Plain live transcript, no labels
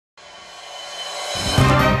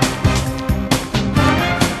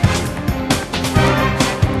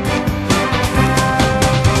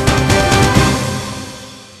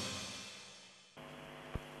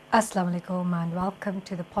Assalamu alaikum and welcome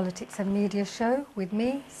to the Politics and Media Show with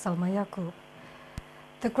me, Salma Yaqub.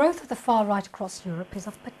 The growth of the far right across Europe is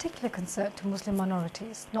of particular concern to Muslim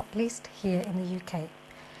minorities, not least here in the UK.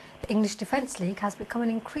 The English Defence League has become an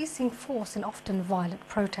increasing force in often violent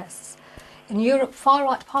protests. In Europe,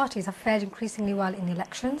 far-right parties have fared increasingly well in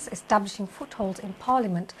elections, establishing footholds in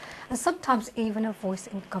parliament and sometimes even a voice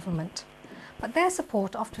in government. But their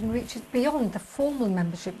support often reaches beyond the formal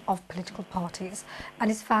membership of political parties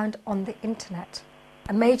and is found on the internet.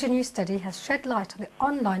 A major new study has shed light on the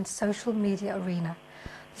online social media arena.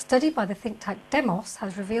 The study by the think tank Demos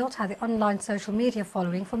has revealed how the online social media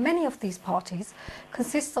following for many of these parties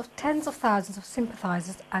consists of tens of thousands of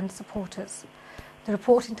sympathisers and supporters. The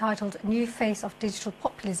report, entitled New Face of Digital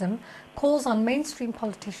Populism, calls on mainstream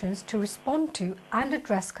politicians to respond to and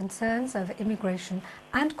address concerns over immigration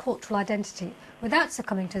and cultural identity without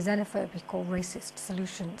succumbing to xenophobic or racist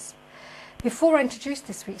solutions. Before I introduce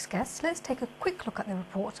this week's guests, let's take a quick look at the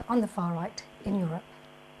report on the far right in Europe.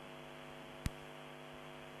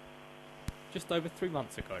 Just over 3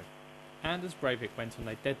 months ago, Anders Breivik went on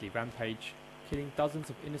a deadly rampage, killing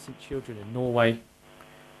dozens of innocent children in Norway.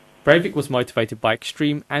 Breivik was motivated by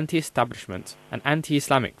extreme anti-establishment and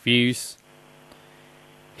anti-Islamic views.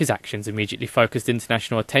 His actions immediately focused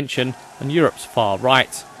international attention on Europe's far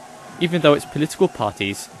right, even though its political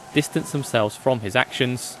parties distanced themselves from his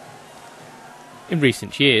actions. In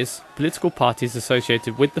recent years, political parties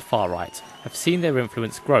associated with the far right have seen their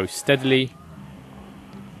influence grow steadily.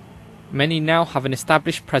 Many now have an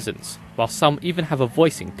established presence, while some even have a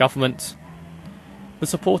voice in government. The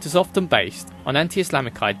support is often based on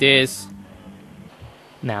anti-Islamic ideas.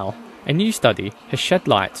 Now, a new study has shed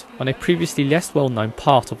light on a previously less well-known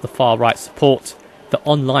part of the far-right support, the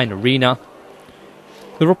online arena.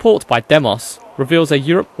 The report by Demos reveals a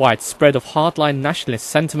Europe-wide spread of hardline nationalist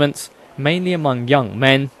sentiments, mainly among young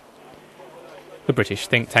men. The British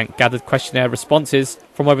think tank gathered questionnaire responses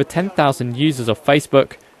from over 10,000 users of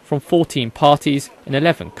Facebook from 14 parties in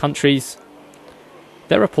 11 countries.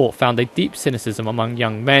 Their report found a deep cynicism among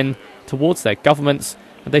young men towards their governments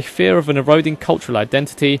and a fear of an eroding cultural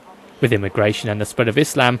identity, with immigration and the spread of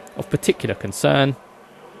Islam of particular concern.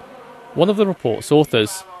 One of the report's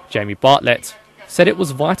authors, Jamie Bartlett, said it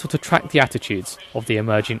was vital to track the attitudes of the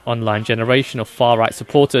emerging online generation of far-right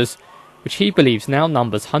supporters, which he believes now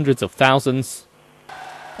numbers hundreds of thousands.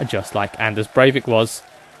 And just like Anders Breivik was,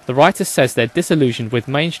 the writer says they're disillusioned with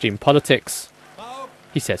mainstream politics.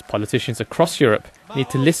 He says politicians across Europe need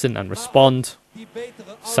to listen and respond.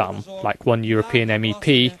 Some, like one European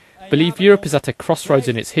MEP, believe Europe is at a crossroads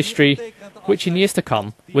in its history, which in years to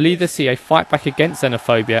come will either see a fight back against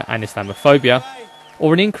xenophobia and Islamophobia,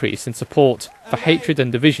 or an increase in support for hatred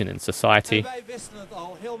and division in society. I'm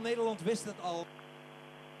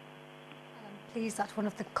pleased that one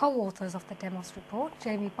of the co-authors of the Demos report,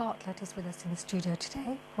 Jamie Bartlett, is with us in the studio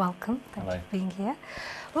today. Welcome, thank you for being here.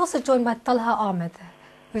 We're also joined by Talha Ahmed,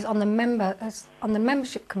 who's on the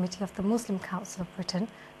membership committee of the Muslim Council of Britain,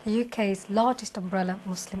 the UK's largest umbrella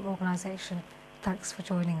Muslim organisation. Thanks for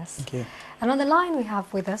joining us. Thank you. And on the line we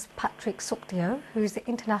have with us Patrick Modood, who is the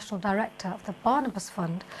International Director of the Barnabas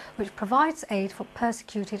Fund, which provides aid for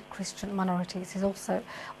persecuted Christian minorities. He's also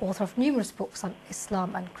author of numerous books on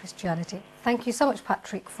Islam and Christianity. Thank you so much,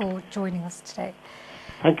 Patrick, for joining us today.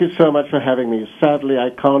 Thank you so much for having me. Sadly,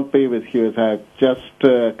 I can't be with you as I've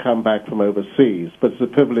just come back from overseas, but it's a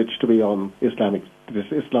privilege to be on this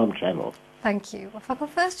Islam channel. Thank you. If I can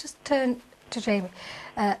first just turn to Jamie.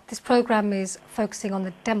 This programme is focusing on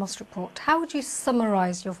the Demos report. How would you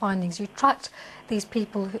summarise your findings? You tracked these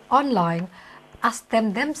people who online, asked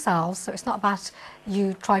them themselves, so it's not about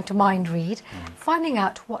you trying to mind read, finding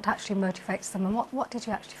out what actually motivates them, and what did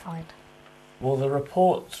you actually find? Well, the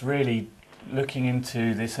report's really looking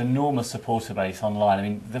into this enormous supporter base online. I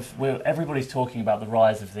mean, everybody's talking about the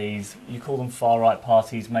rise of these, you call them far-right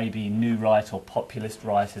parties, maybe new right or populist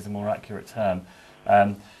right is a more accurate term.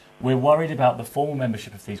 We're worried about the formal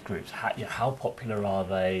membership of these groups. How popular are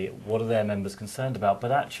they? What are their members concerned about?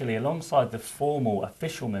 But actually, alongside the formal,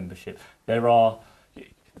 official membership, there are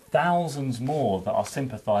thousands more that are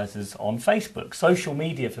sympathisers on Facebook. Social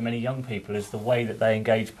media for many young people is the way that they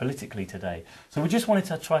engage politically today. So we just wanted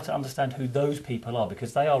to try to understand who those people are,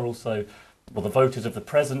 because they are also, well, the voters of the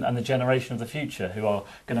present and the generation of the future who are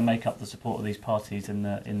going to make up the support of these parties in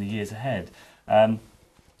the years ahead.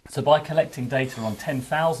 So by collecting data on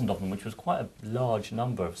 10,000 of them, which was quite a large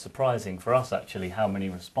number, surprising for us actually how many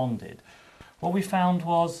responded, what we found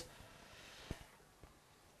was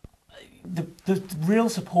the real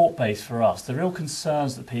support base for us, the real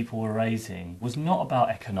concerns that people were raising was not about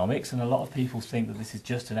economics, and a lot of people think that this is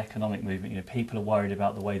just an economic movement. You know, people are worried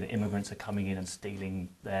about the way that immigrants are coming in and stealing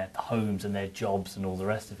their homes and their jobs and all the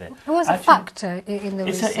rest of it. It was a factor in the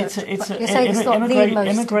research.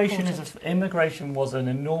 Immigration was an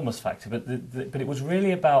enormous factor, but it was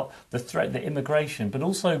really about the threat that immigration, but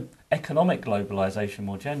also economic globalisation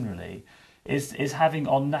more generally, is having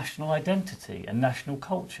on national identity and national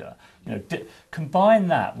culture. You know, combine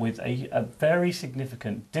that with a very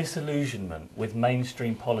significant disillusionment with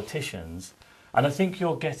mainstream politicians, and I think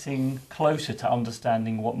you're getting closer to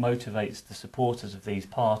understanding what motivates the supporters of these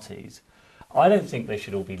parties. I don't think they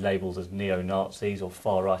should all be labelled as neo-Nazis or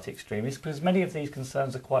far-right extremists, because many of these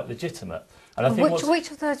concerns are quite legitimate. And I think which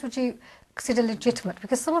of those would you consider legitimate?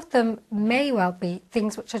 Because some of them may well be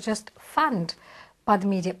things which are just fanned by the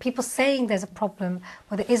media, people saying there's a problem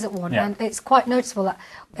where there isn't one. Yeah. And it's quite noticeable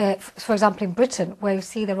that, for example, in Britain, where you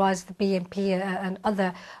see the rise of the BNP and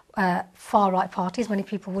other far-right parties, many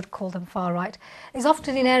people would call them far-right, is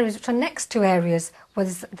often in areas which are next to areas where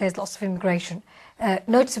there's lots of immigration.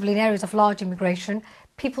 Noticeably in areas of large immigration,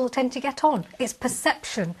 people tend to get on. It's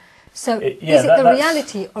perception. So is it the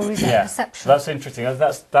reality or is it perception? That's interesting.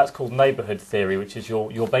 That's called neighbourhood theory, which is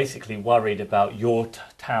you're basically worried about your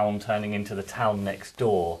town turning into the town next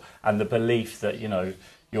door, and the belief that, you know,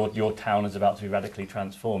 your town is about to be radically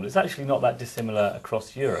transformed. It's actually not that dissimilar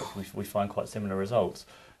across Europe. We find quite similar results.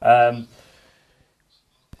 But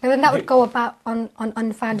then that would go about on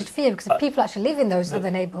unfounded fear, because if people actually live in those other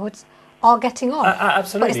neighbourhoods are getting on.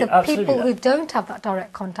 Absolutely. But it's the people who don't have that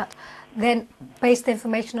direct contact then base the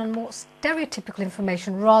information on more stereotypical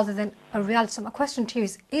information rather than a reality. So my question to you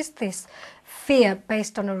is this fear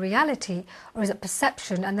based on a reality, or is it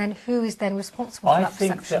perception, and then who is then responsible for that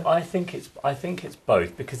perception? I think it's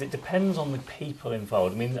both, because it depends on the people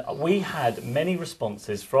involved. I mean, we had many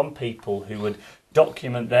responses from people who would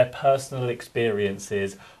document their personal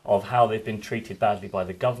experiences of how they've been treated badly by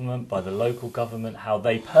the government, by the local government, how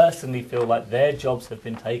they personally feel like their jobs have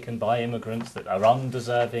been taken by immigrants that are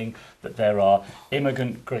undeserving, that there are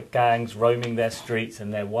immigrant gangs roaming their streets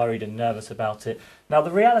and they're worried and nervous about it. Now,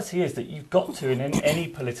 the reality is that you've got to, in any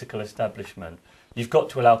political establishment, you've got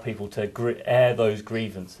to allow people to air those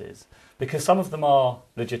grievances, because some of them are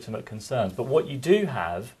legitimate concerns. But what you do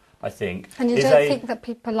have, I think, and you don't think that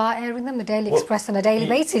people are airing them? The Daily Express on a daily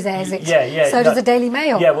basis airs it. So does the Daily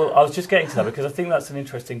Mail. Yeah, well, I was just getting to that, because I think that's an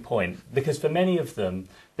interesting point. Because for many of them,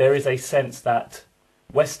 there is a sense that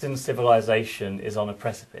Western civilization is on a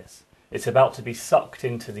precipice. It's about to be sucked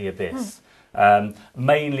into the abyss,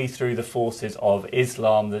 mainly through the forces of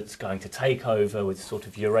Islam that's going to take over, with sort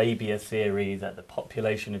of Eurabia theory, that the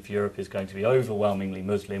population of Europe is going to be overwhelmingly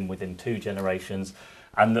Muslim within 2 generations,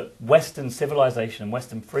 and that Western civilization and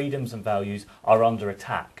Western freedoms and values are under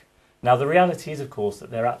attack. Now, the reality is, of course,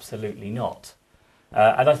 that they're absolutely not.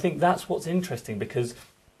 And I think that's what's interesting, because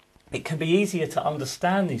it can be easier to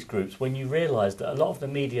understand these groups when you realise that a lot of the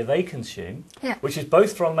media they consume, which is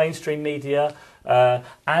both from mainstream media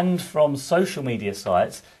and from social media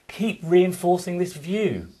sites, keep reinforcing this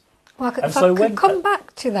view. Well, if I could come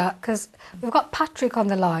back to that, because we've got Patrick on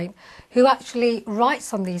the line, who actually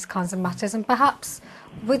writes on these kinds of matters, and perhaps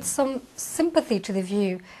with some sympathy to the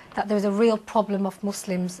view that there is a real problem of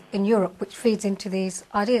Muslims in Europe, which feeds into these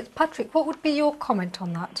ideas. Patrick, what would be your comment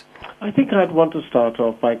on that? I think I'd want to start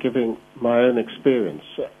off by giving my own experience.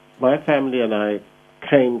 My family and I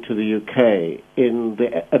came to the UK in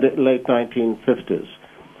the late 1950s.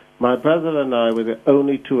 My brother and I were the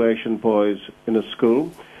only 2 Asian boys in a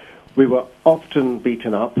school. We were often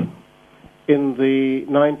beaten up. In the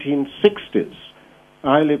 1960s,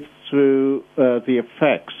 I lived through the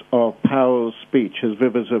effects of Powell's speech, his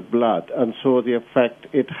Rivers of Blood, and saw the effect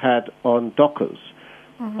it had on dockers.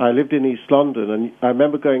 I lived in East London, and I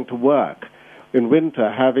remember going to work in winter,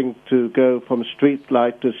 having to go from street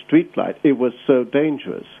light to street light. It was so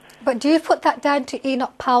dangerous. But do you put that down to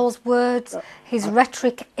Enoch Powell's words, his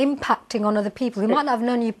rhetoric impacting on other people who might not have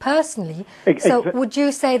known you personally? So would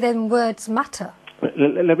you say then words matter?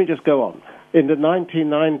 Let me just go on. In the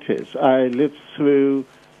 1990s, I lived through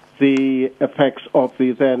the effects of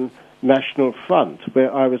the then National Front,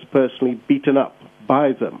 where I was personally beaten up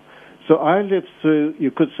by them. So I lived through,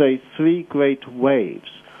 you could say, 3 great waves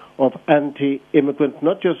of anti-immigrant,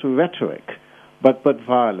 not just rhetoric, but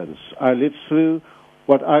violence. I lived through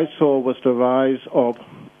what I saw was the rise of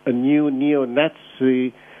a new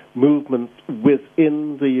neo-Nazi movement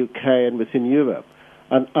within the UK and within Europe.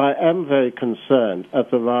 And I am very concerned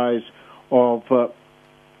at the rise of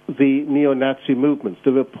the neo-Nazi movements.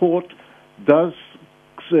 The report does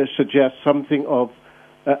suggest something of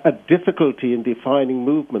a difficulty in defining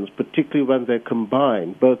movements, particularly when they're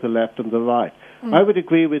combined, both the left and the right. I would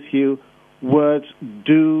agree with you, words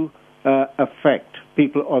do affect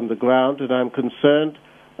people on the ground, and I'm concerned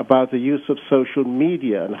about the use of social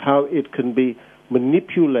media and how it can be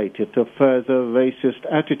manipulated to further racist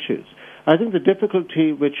attitudes. I think the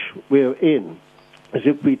difficulty which we're in is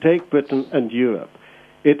if we take Britain and Europe,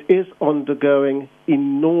 it is undergoing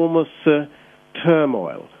enormous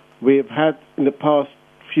turmoil. We've had in the past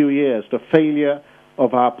few years the failure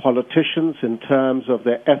of our politicians in terms of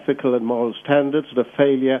their ethical and moral standards, the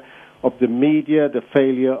failure of the media, the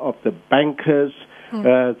failure of the bankers,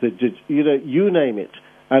 you name it.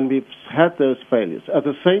 And we've had those failures. At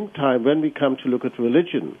the same time, when we come to look at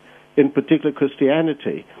religion, in particular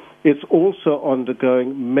Christianity, it's also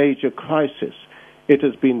undergoing major crisis. It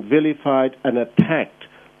has been vilified and attacked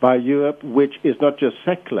by Europe, which is not just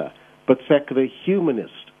secular, but secular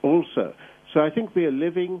humanist also. So I think we are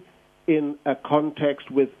living in a context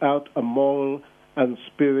without a moral and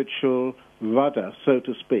spiritual rudder, so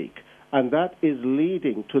to speak. And that is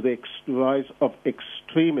leading to the rise of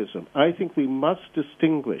extremism. I think we must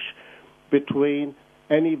distinguish between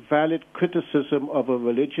any valid criticism of a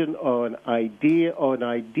religion or an idea or an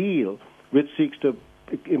ideal which seeks to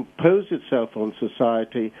impose itself on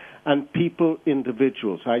society and people,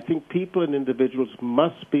 individuals. I think people and individuals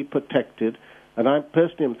must be protected, and I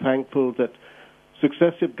personally am thankful that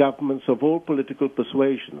successive governments of all political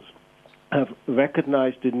persuasions have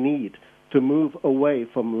recognized the need to move away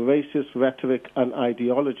from racist rhetoric and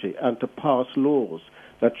ideology and to pass laws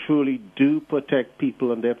that truly do protect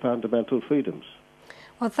people and their fundamental freedoms.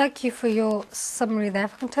 Well, thank you for your summary there.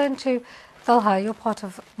 If I can turn to Talha, you're part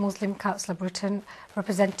of Muslim Council of Britain,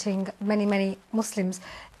 representing many, many Muslims.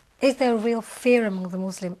 Is there a real fear among the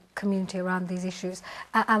Muslim community around these issues?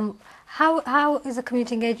 How is the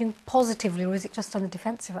community engaging positively, or is it just on the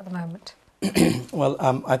defensive at the moment? Well,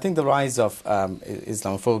 I think the rise of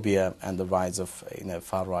Islamophobia and the rise of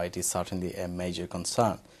far right is certainly a major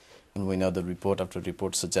concern. And we know the report after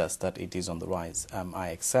report suggests that it is on the rise. I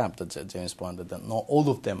accept that James pointed that not all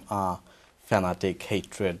of them are fanatic,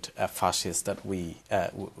 hatred, fascists that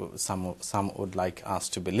some would like us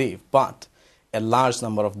to believe. But a large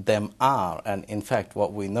number of them are, and in fact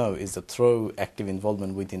what we know is that through active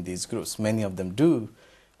involvement within these groups, many of them do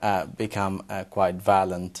become quite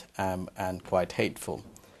violent and quite hateful.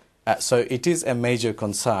 So it is a major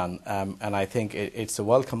concern, and I think it's a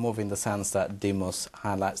welcome move in the sense that Demos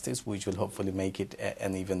highlights this, which will hopefully make it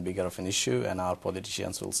an even bigger of an issue, and our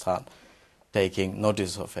politicians will start taking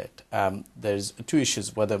notice of it. There's two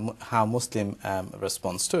issues, how Muslim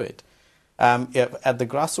responds to it. At the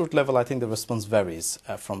grassroots level, I think the response varies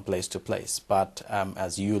from place to place. But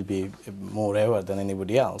as you will be more aware than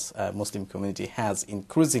anybody else, Muslim community has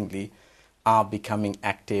increasingly are becoming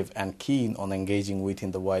active and keen on engaging within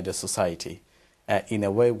the wider society in a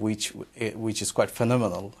way which is quite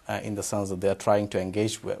phenomenal in the sense that they are trying to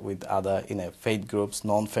engage with other faith groups,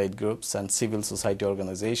 non-faith groups, and civil society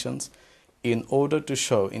organizations in order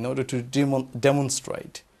to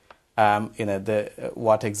demonstrate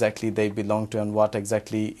what exactly they belong to and what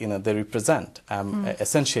exactly they represent.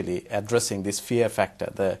 Essentially addressing this fear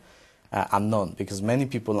factor, the unknown, because many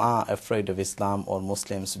people are afraid of Islam or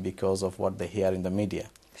Muslims because of what they hear in the media.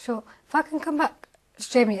 Sure. If I can come back,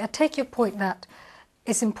 Jamie, I take your point that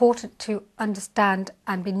it's important to understand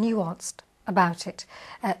and be nuanced about it.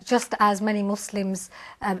 Just as many Muslims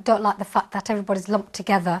don't like the fact that everybody's lumped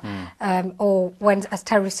together, or when a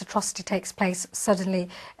terrorist atrocity takes place, suddenly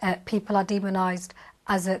people are demonised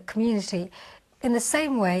as a community. In the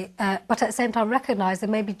same way, but at the same time recognise there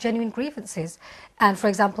may be genuine grievances. And for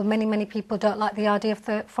example, many people don't like the idea of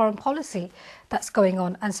the foreign policy that's going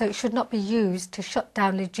on. And so it should not be used to shut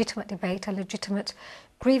down legitimate debate and legitimate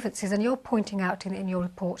grievances. And you're pointing out in your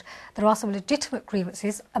report there are some legitimate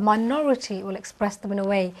grievances. A minority will express them in a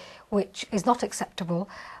way which is not acceptable,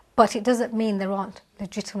 but it doesn't mean there aren't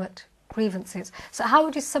legitimate grievances. So how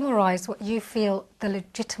would you summarise what you feel the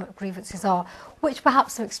legitimate grievances are, which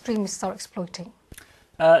perhaps some extremists are exploiting?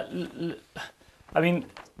 I mean,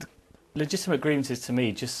 legitimate grievances to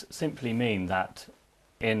me just simply mean that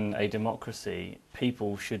in a democracy,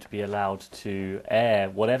 people should be allowed to air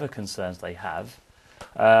whatever concerns they have,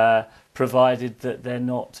 provided that they're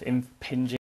not impinging